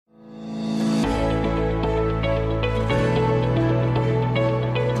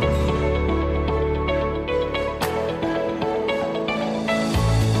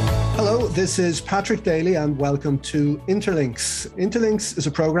This is Patrick Daly and welcome to Interlinks. Interlinks is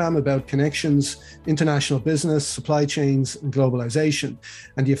a program about connections, international business, supply chains and globalization,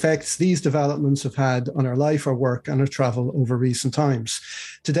 and the effects these developments have had on our life, our work and our travel over recent times.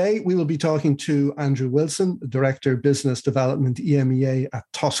 Today, we will be talking to Andrew Wilson, Director Business Development EMEA at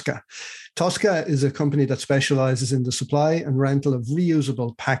Tosca. Tosca is a company that specializes in the supply and rental of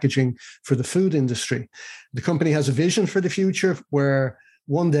reusable packaging for the food industry. The company has a vision for the future where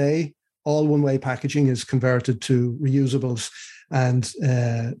one day all one-way packaging is converted to reusables and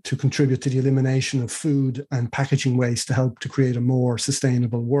to contribute to the elimination of food and packaging waste to help to create a more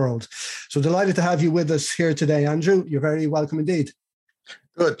sustainable world. So delighted to have you with us here today, Andrew. You're very welcome indeed.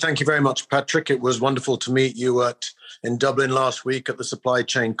 Good. Thank you very much, Patrick. It was wonderful to meet you in Dublin last week at the Supply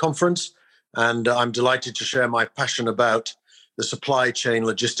Chain Conference. And I'm delighted to share my passion about the supply chain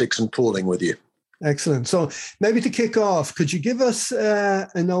logistics and pooling with you. Excellent. So maybe to kick off, could you give us an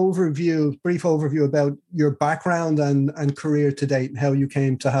brief overview about your background and career to date and how you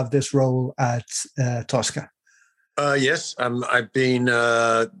came to have this role at Tosca? Yes, I've been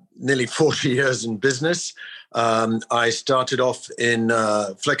nearly 40 years in business. I started off in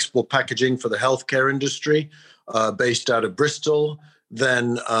flexible packaging for the healthcare industry, based out of Bristol.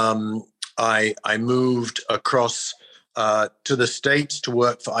 Then I moved across to the States to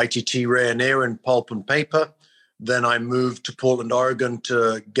work for ITT Rayonier in pulp and paper. Then I moved to Portland, Oregon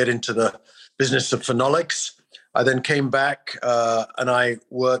to get into the business of phenolics. I then came back and I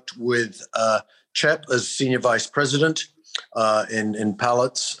worked with CHEP as Senior Vice President in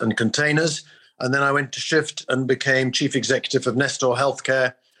pallets and containers. And then I went to Shift and became Chief Executive of Nestor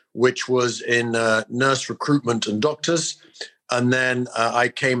Healthcare, which was in nurse recruitment and doctors. And then I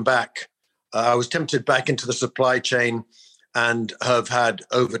came back. I was tempted back into the supply chain and have had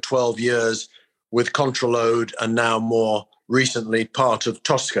over 12 years with Contraload and now more recently part of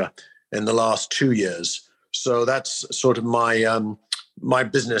Tosca in the last 2 years. So that's sort of my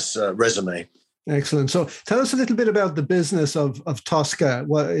business resume. Excellent. So tell us a little bit about the business of Tosca,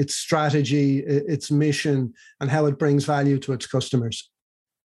 what its strategy, its mission, and how it brings value to its customers.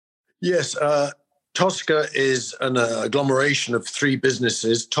 Yes, Tosca is an agglomeration of three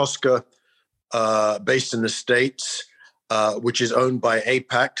businesses. Tosca, based in the States, which is owned by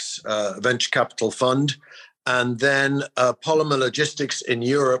Apax, a venture capital fund. And then Polymer Logistics in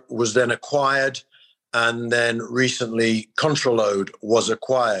Europe was then acquired. And then recently Contraload was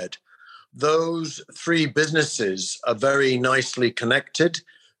acquired. Those three businesses are very nicely connected.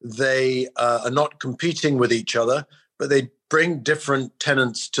 They are not competing with each other, but they bring different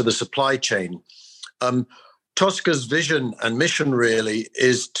tenets to the supply chain. Tosca's vision and mission really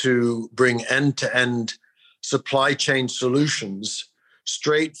is to bring end-to-end supply chain solutions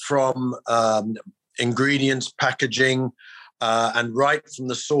straight from ingredients, packaging, and right from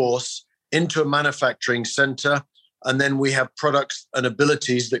the source into a manufacturing center. And then we have products and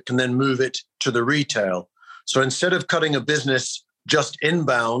abilities that can then move it to the retail. So instead of cutting a business just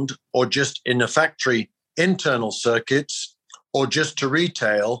inbound or just in a factory internal circuits or just to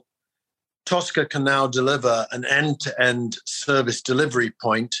retail, Tosca can now deliver an end-to-end service delivery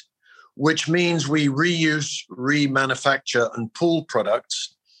point, which means we reuse, remanufacture, and pool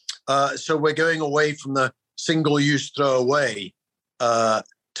products. So we're going away from the single-use throwaway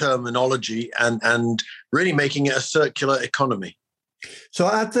terminology and really making it a circular economy. So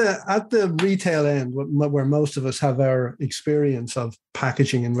at the retail end, where most of us have our experience of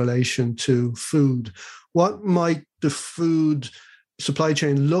packaging in relation to food, what might the food supply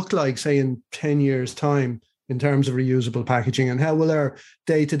chain look like, say, in 10 years' time in terms of reusable packaging, and how will our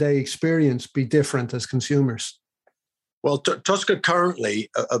day-to-day experience be different as consumers? Well, Tosca currently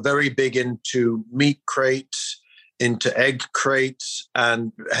are very big into meat crates, into egg crates,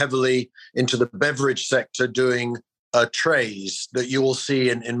 and heavily into the beverage sector doing trays that you will see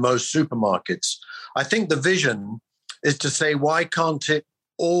in most supermarkets. I think the vision is to say, why can't it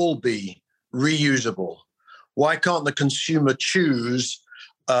all be reusable? Why can't the consumer choose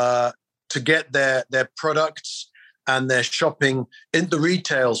to get their products and their shopping in the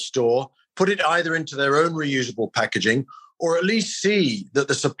retail store, put it either into their own reusable packaging, or at least see that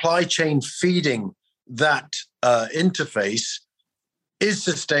the supply chain feeding that interface is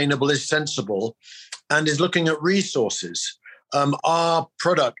sustainable, is sensible, and is looking at resources. Our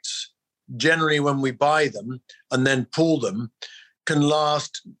products, generally when we buy them and then pool them, can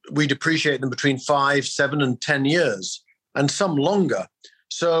last, we depreciate them between 5, 7, and 10 years, and some longer.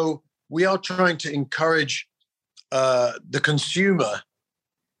 So we are trying to encourage the consumer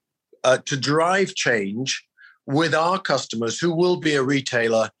to drive change with our customers, who will be a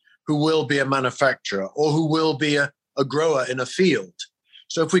retailer, who will be a manufacturer, or who will be a grower in a field.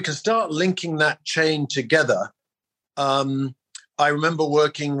 So if we can start linking that chain together, I remember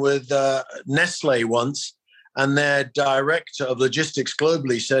working with Nestle once, and their director of logistics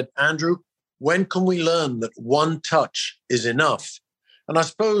globally said, Andrew, when can we learn that one touch is enough? And I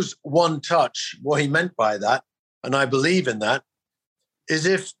suppose one touch, what he meant by that, and I believe in that, is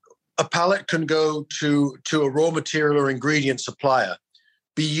if a pallet can go to a raw material or ingredient supplier,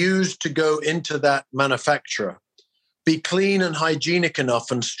 be used to go into that manufacturer, be clean and hygienic enough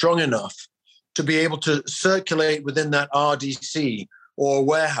and strong enough to be able to circulate within that RDC or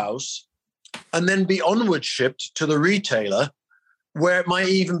warehouse, and then be onward shipped to the retailer, where it might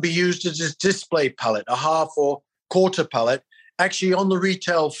even be used as a display pallet, a half or quarter pallet, actually on the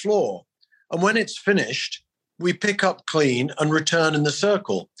retail floor. And when it's finished, we pick up clean and return in the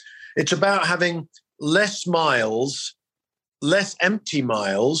circle. It's about having less miles, less empty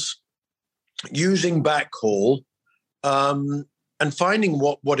miles, using backhaul, and finding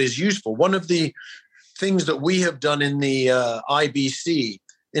what is useful. One of the things that we have done in the IBC,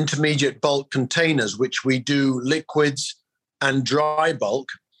 intermediate bulk containers, which we do liquids and dry bulk,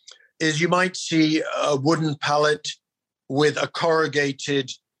 is you might see a wooden pallet with a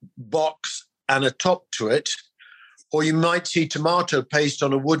corrugated box and a top to it, or you might see tomato paste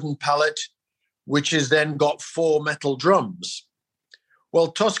on a wooden pallet, which has then got 4 metal drums.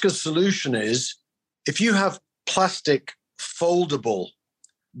 Well, Tosca's solution is, if you have plastic foldable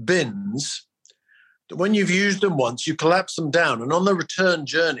bins, when you've used them once, you collapse them down, and on the return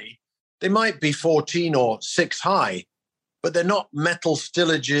journey, they might be 14 or 6 high, but they're not metal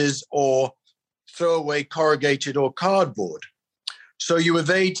stillages or throwaway corrugated or cardboard. So you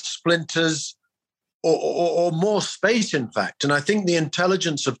evade splinters or more space, in fact. And I think the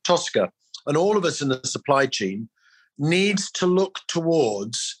intelligence of Tosca and all of us in the supply chain needs to look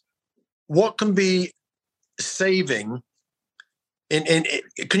towards what can be saving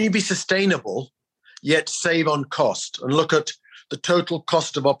can you be sustainable yet save on cost, and look at the total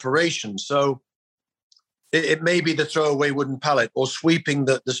cost of operation. So it may be the throwaway wooden pallet, or sweeping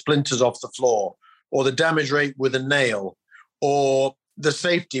the splinters off the floor, or the damage rate with a nail, or the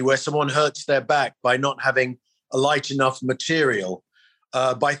safety where someone hurts their back by not having a light enough material,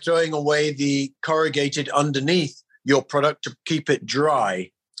 by throwing away the corrugated underneath your product to keep it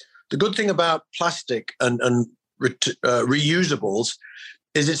dry. The good thing about plastic and reusables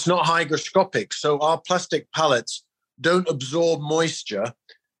is it's not hygroscopic. So our plastic pallets don't absorb moisture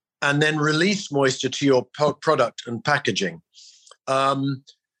and then release moisture to your product and packaging. And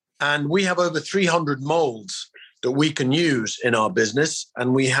we have over 300 molds that we can use in our business,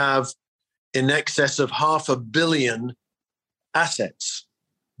 and we have in excess of 500 million assets.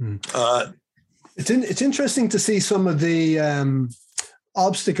 It's interesting to see some of the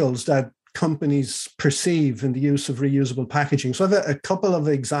obstacles that companies perceive in the use of reusable packaging. So I have a couple of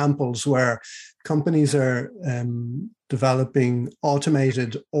examples where companies are developing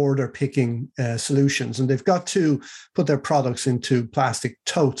automated order picking solutions, and they've got to put their products into plastic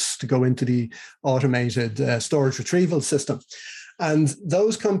totes to go into the automated storage retrieval system. And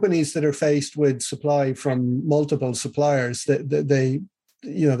those companies that are faced with supply from multiple suppliers, they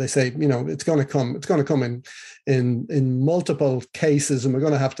say, it's going to come in multiple cases, and we're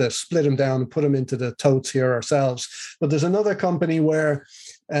going to have to split them down and put them into the totes here ourselves. But there's another company where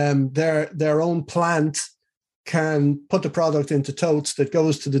their own plant can put the product into totes that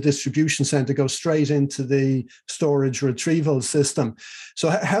goes to the distribution center, goes straight into the storage retrieval system. So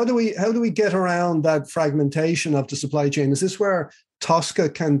how do we get around that fragmentation of the supply chain? Is this where Tosca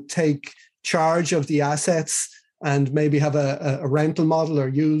can take charge of the assets and maybe have a rental model or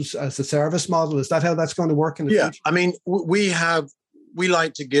use as a service model? Is that how that's going to work in the future? I mean, we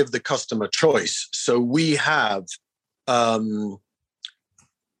like to give the customer choice. So we have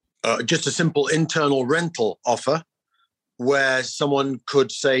just a simple internal rental offer where someone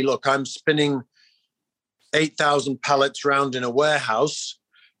could say, look, I'm spinning 8,000 pallets around in a warehouse,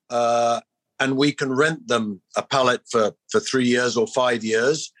 and we can rent them a pallet for 3 years or 5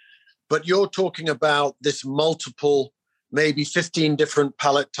 years. But you're talking about this multiple, maybe 15 different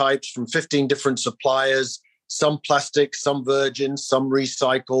pallet types from 15 different suppliers, some plastic, some virgin, some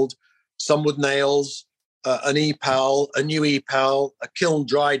recycled, some with nails, an EPAL, a new EPAL, a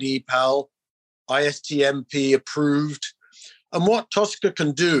kiln-dried EPAL, ISTMP approved. And what Tosca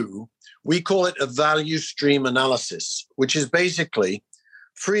can do, we call it a value stream analysis, which is basically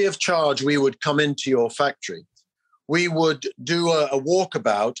free of charge. We would come into your factory. We would do a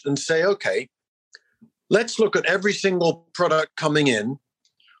walkabout and say, okay, let's look at every single product coming in.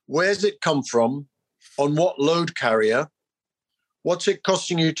 Where's it come from? On what load carrier? What's it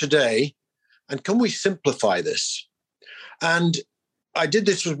costing you today? And can we simplify this? And I did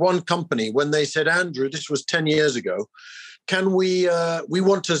this with one company when they said, Andrew, this was 10 years ago, can we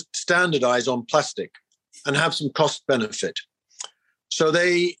want to standardize on plastic and have some cost benefit. So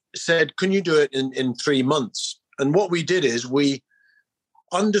they said, can you do it in 3 months? And what we did is we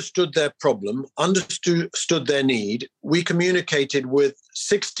understood their problem, understood their need. We communicated with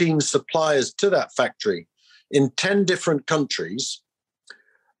 16 suppliers to that factory in 10 different countries.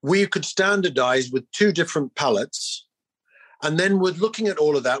 We could standardize with 2 different pallets. And then with looking at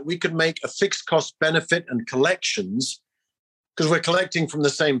all of that, we could make a fixed cost benefit and collections because we're collecting from the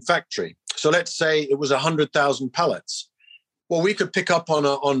same factory. So let's say it was 100,000 pallets. Well, we could pick up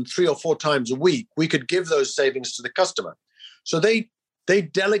on 3 or 4 times a week. We could give those savings to the customer. So they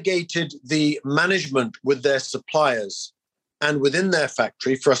delegated the management with their suppliers and within their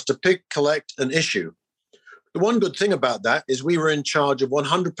factory for us to pick, collect, and issue. The one good thing about that is we were in charge of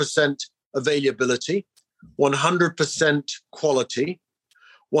 100% availability, 100% quality,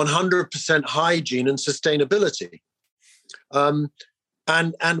 100% hygiene and sustainability. And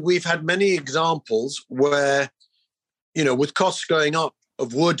we've had many examples where, with costs going up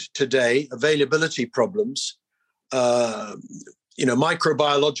of wood today, availability problems,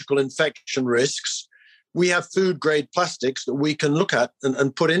 microbiological infection risks, we have food-grade plastics that we can look at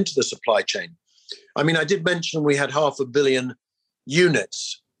and put into the supply chain. I mean, I did mention we had 500 million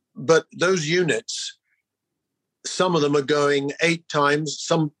units, but those units, some of them are going 8 times,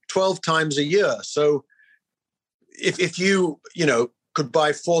 some 12 times a year. So if you could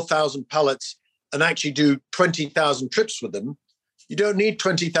buy 4,000 pallets and actually do 20,000 trips with them, you don't need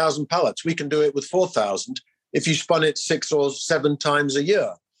 20,000 pallets. We can do it with 4,000 if you spun it 6 or 7 times a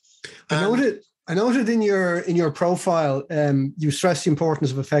year. I noted in your profile, you stress the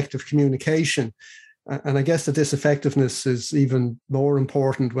importance of effective communication. And I guess that this effectiveness is even more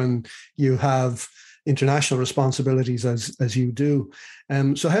important when you have international responsibilities as you do.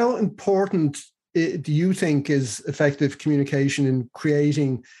 So how important do you think is effective communication in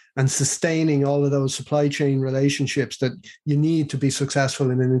creating and sustaining all of those supply chain relationships that you need to be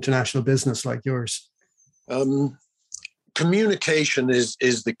successful in an international business like yours? Communication is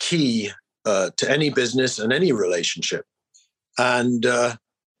the key to any business and any relationship. And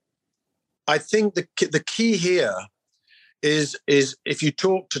I think the key here is if you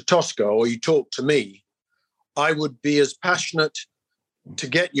talk to Tosca or you talk to me, I would be as passionate to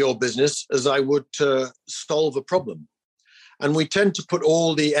get your business as I would to solve a problem. And we tend to put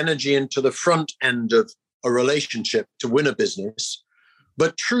all the energy into the front end of a relationship to win a business.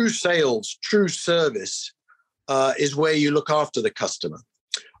 But true sales, true service is where you look after the customer.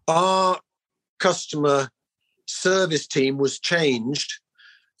 Our customer service team was changed,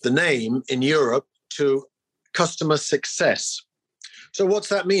 the name in Europe, to customer success. So what's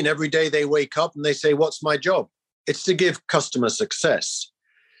that mean? Every day they wake up and they say, what's my job? It's to give customer success.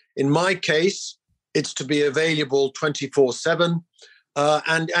 In my case, it's to be available 24/7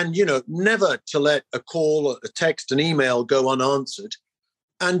 and never to let a call, a text, an email go unanswered.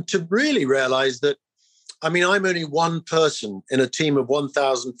 And to really realize that, I'm only one person in a team of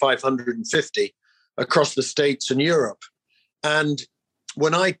 1,550 across the States and Europe. And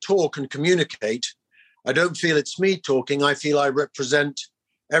when I talk and communicate, I don't feel it's me talking. I feel I represent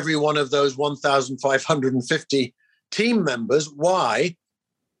every one of those 1,550 team members. Why?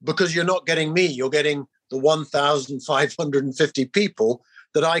 Because you're not getting me. You're getting the 1,550 people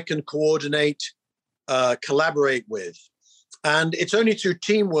that I can coordinate, collaborate with. And it's only through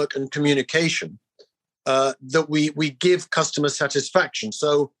teamwork and communication that we give customer satisfaction.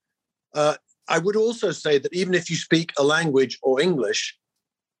 So I would also say that even if you speak a language or English,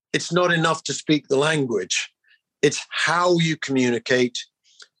 it's not enough to speak the language. It's how you communicate,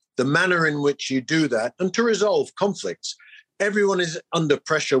 the manner in which you do that, and to resolve conflicts. Everyone is under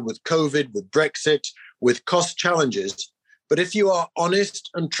pressure with COVID, with Brexit, with cost challenges. But if you are honest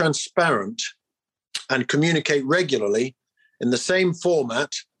and transparent and communicate regularly in the same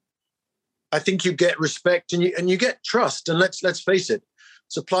format, I think you get respect and you get trust. And let's face it,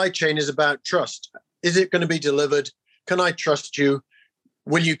 supply chain is about trust. Is it going to be delivered? Can I trust you?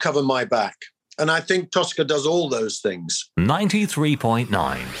 Will you cover my back? And I think Tosca does all those things.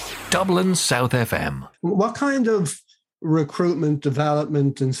 93.9 Dublin South FM. What kind of recruitment,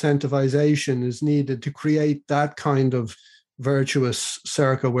 development, incentivization is needed to create that kind of virtuous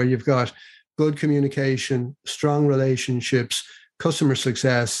circle where you've got good communication, strong relationships, customer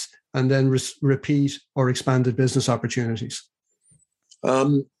success, and then repeat or expanded business opportunities?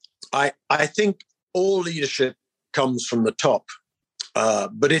 I think all leadership comes from the top.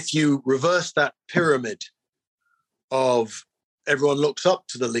 But if you reverse that pyramid of everyone looks up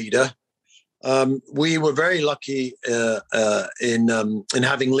to the leader, We were very lucky in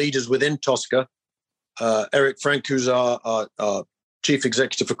having leaders within Tosca. Eric Frank, who's our chief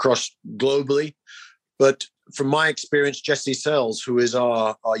executive across globally. But from my experience, Jesse Sells, who is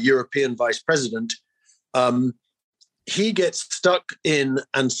our European vice president, he gets stuck in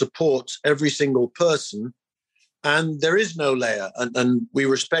and supports every single person. And there is no layer. And we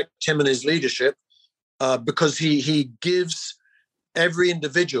respect him and his leadership because he gives every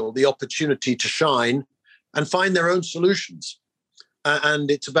individual the opportunity to shine and find their own solutions.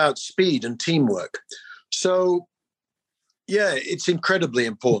 And it's about speed and teamwork. So, yeah, it's incredibly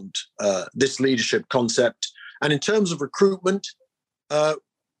important, this leadership concept. And in terms of recruitment,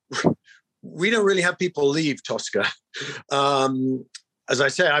 we don't really have people leave Tosca. As I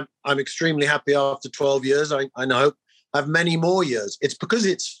say, I'm extremely happy after 12 years. I hope I have many more years. It's because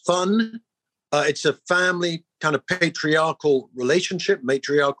it's fun. It's a family kind of matriarchal relationship.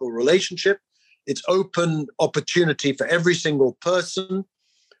 It's open opportunity for every single person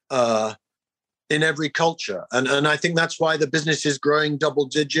in every culture. And I think that's why the business is growing double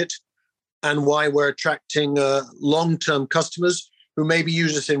digit and why we're attracting long-term customers who maybe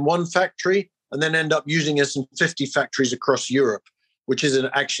use us in one factory and then end up using us in 50 factories across Europe, which is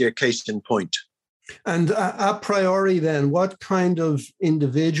actually a case in point. And a priori then, what kind of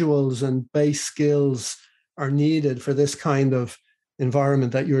individuals and base skills are needed for this kind of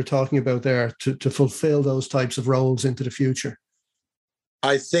environment that you were talking about there to fulfill those types of roles into the future?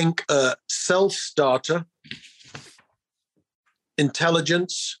 I think self-starter,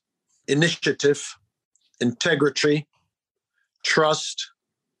 intelligence, initiative, integrity, trust,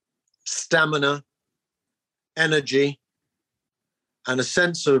 stamina, energy, and a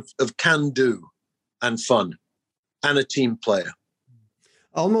sense of can-do and fun, and a team player.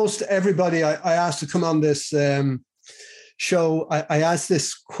 Almost everybody I asked to come on this show, I asked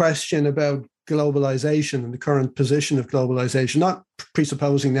this question about globalization and the current position of globalization, not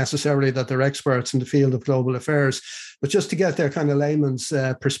presupposing necessarily that they're experts in the field of global affairs, but just to get their kind of layman's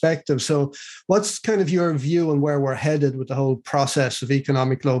perspective. So what's kind of your view on where we're headed with the whole process of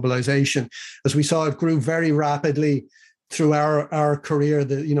economic globalization? As we saw, it grew very rapidly through our career,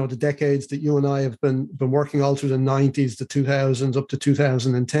 the decades that you and I have been working all through the 90s, the 2000s, up to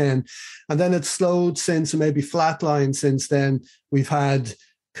 2010. And then it's slowed since, and maybe flatlined since then. We've had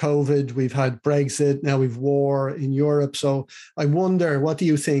COVID, we've had Brexit, now we've war in Europe. So I wonder, what do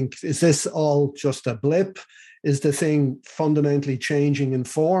you think? Is this all just a blip? Is the thing fundamentally changing in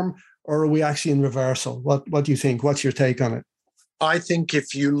form, or are we actually in reversal? What do you think? What's your take on it? I think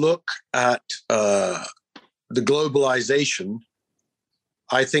if you look at the globalization,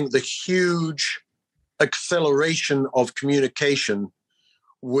 I think the huge acceleration of communication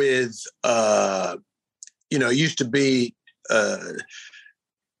with, used to be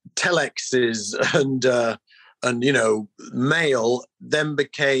telexes and mail, then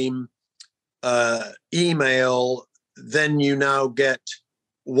became email, then you now get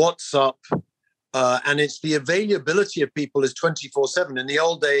WhatsApp, and it's the availability of people is 24/7. In the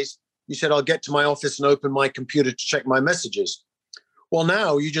old days, you said, I'll get to my office and open my computer to check my messages. Well,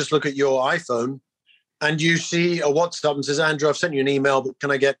 now you just look at your iPhone and you see a WhatsApp and says, Andrew, I've sent you an email, but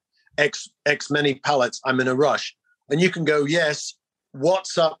can I get X many pallets? I'm in a rush. And you can go, yes,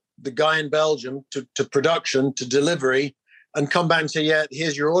 WhatsApp the guy in Belgium to production, to delivery, and come back and say, yeah,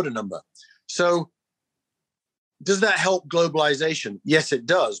 here's your order number. So does that help globalization? Yes, it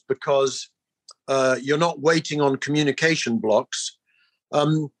does, because you're not waiting on communication blocks.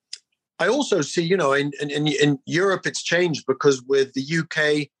 I also see, in Europe, it's changed because with the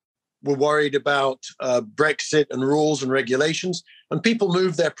UK, we're worried about Brexit and rules and regulations, and people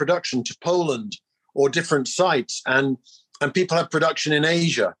move their production to Poland or different sites, and people have production in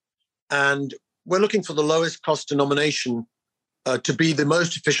Asia. And we're looking for the lowest cost denomination to be the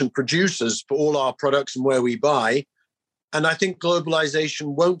most efficient producers for all our products and where we buy. And I think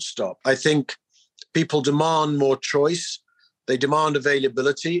globalization won't stop. I think people demand more choice. They demand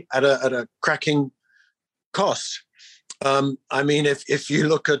availability at a cracking cost. If you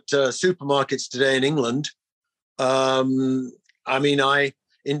look at supermarkets today in England, I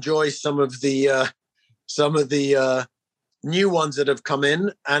enjoy some of the new ones that have come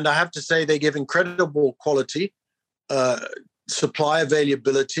in, and I have to say they give incredible quality, supply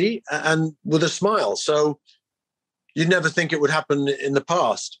availability, and with a smile. So you'd never think it would happen in the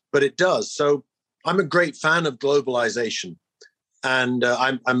past, but it does. So I'm a great fan of globalization. And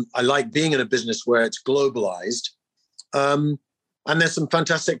I like being in a business where it's globalized. And there's some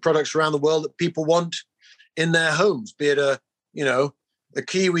fantastic products around the world that people want in their homes, be it a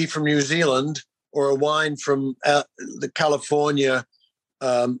kiwi from New Zealand or a wine from the California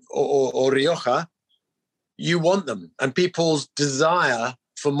or Rioja, you want them. And people's desire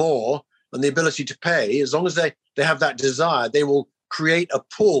for more and the ability to pay, as long as they have that desire, they will create a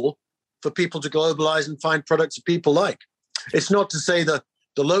pull for people to globalize and find products that people like. It's not to say that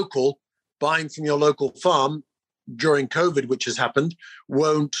the local buying from your local farm during COVID, which has happened,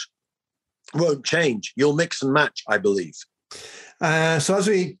 won't change. You'll mix and match, I believe. So as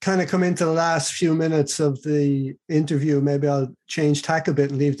we kind of come into the last few minutes of the interview, maybe I'll change tack a bit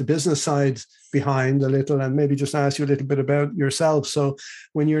and leave the business side behind a little and maybe just ask you a little bit about yourself. So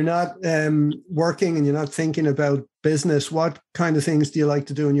when you're not working and you're not thinking about business, what kind of things do you like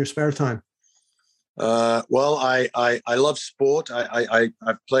to do in your spare time? Well, I love sport.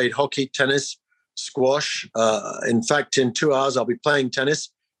 I've played hockey, tennis, squash. In fact, in 2 hours, I'll be playing tennis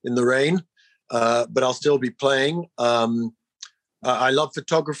in the rain, but I'll still be playing. I love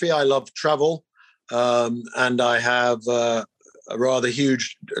photography. I love travel. And I have a rather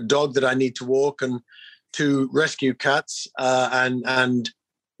huge dog that I need to walk and 2 rescue cats. And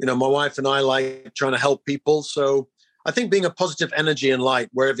my wife and I like trying to help people. So I think being a positive energy and light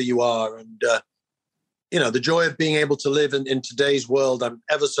wherever you are, and the joy of being able to live in today's world. I'm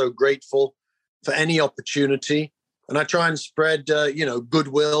ever so grateful for any opportunity. And I try and spread,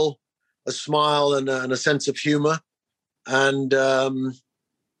 goodwill, a smile and a sense of humor. And,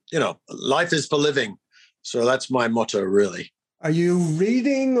 life is for living. So that's my motto, really. Are you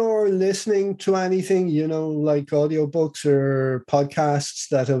reading or listening to anything, like audiobooks or podcasts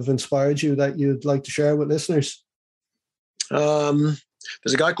that have inspired you that you'd like to share with listeners?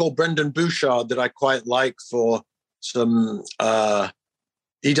 There's a guy called Brendan Bouchard that I quite like for some,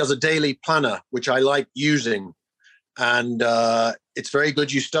 he does a daily planner, which I like using. And it's very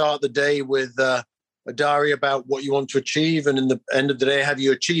good. You start the day with a diary about what you want to achieve. And in the end of the day, have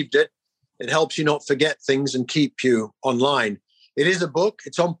you achieved it? It helps you not forget things and keep you online. It is a book.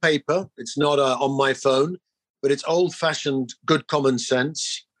 It's on paper. It's not on my phone, but it's old-fashioned, good common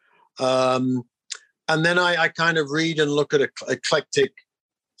sense. And then I kind of read and look at eclectic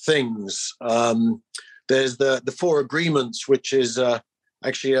things. There's the 4 Agreements, which is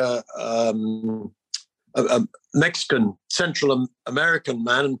actually a Mexican, Central American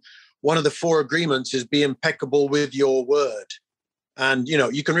man. And one of the 4 agreements is be impeccable with your word. And,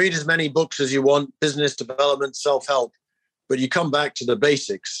 you can read as many books as you want, business development, self-help, but you come back to the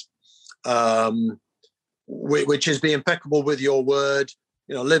basics, which is be impeccable with your word,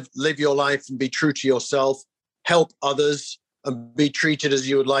 live your life and be true to yourself, help others and be treated as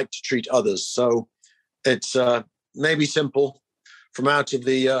you would like to treat others. So it's maybe simple from out of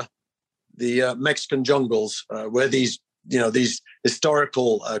the Mexican jungles where these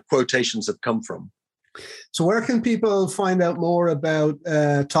historical quotations have come from. So where can people find out more about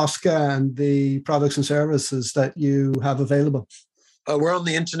Tosca and the products and services that you have available? We're on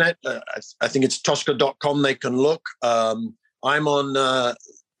the internet. I think it's tosca.com. They can look. I'm on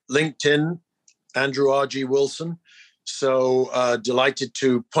LinkedIn, Andrew R.G. Wilson. So delighted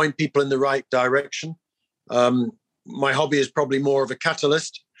to point people in the right direction. My hobby is probably more of a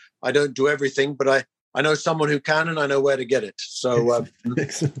catalyst. I don't do everything, but I know someone who can, and I know where to get it. So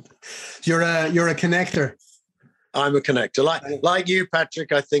excellent. You're a connector. I'm a connector, like you,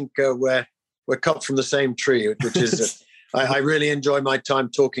 Patrick. I think we're cut from the same tree, which is I really enjoy my time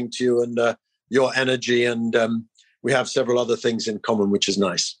talking to you and your energy, and we have several other things in common, which is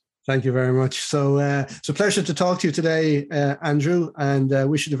nice. Thank you very much. So it's a pleasure to talk to you today, Andrew, and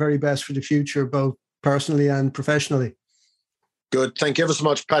wish you the very best for the future, both personally and professionally. Good. Thank you ever so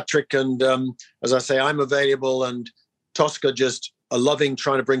much, Patrick. And as I say, I'm available, and Tosca just a loving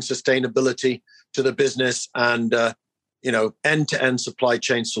trying to bring sustainability to the business and, end-to-end supply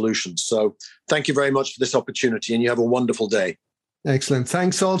chain solutions. So thank you very much for this opportunity, and you have a wonderful day. Excellent.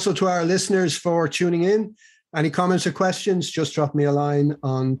 Thanks also to our listeners for tuning in. Any comments or questions, just drop me a line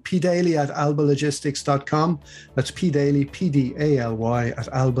on pdaly@albalogistics.com. That's pdaly, PDALY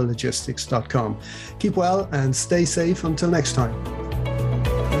 @albalogistics.com. Keep well and stay safe until next time.